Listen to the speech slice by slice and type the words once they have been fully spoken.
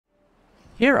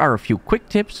Here are a few quick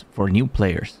tips for new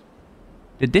players.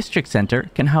 The district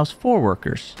center can house 4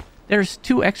 workers. There's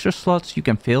 2 extra slots you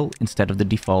can fill instead of the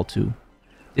default 2.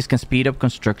 This can speed up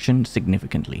construction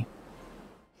significantly.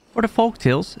 For the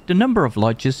folktales, the number of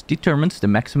lodges determines the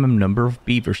maximum number of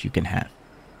beavers you can have.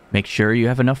 Make sure you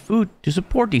have enough food to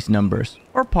support these numbers,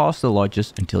 or pause the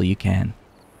lodges until you can.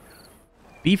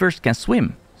 Beavers can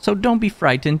swim, so don't be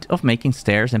frightened of making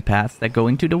stairs and paths that go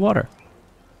into the water.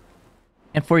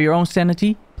 And for your own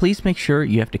sanity, please make sure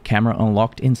you have the camera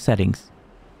unlocked in settings.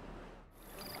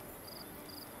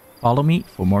 Follow me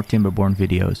for more Timberborn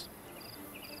videos.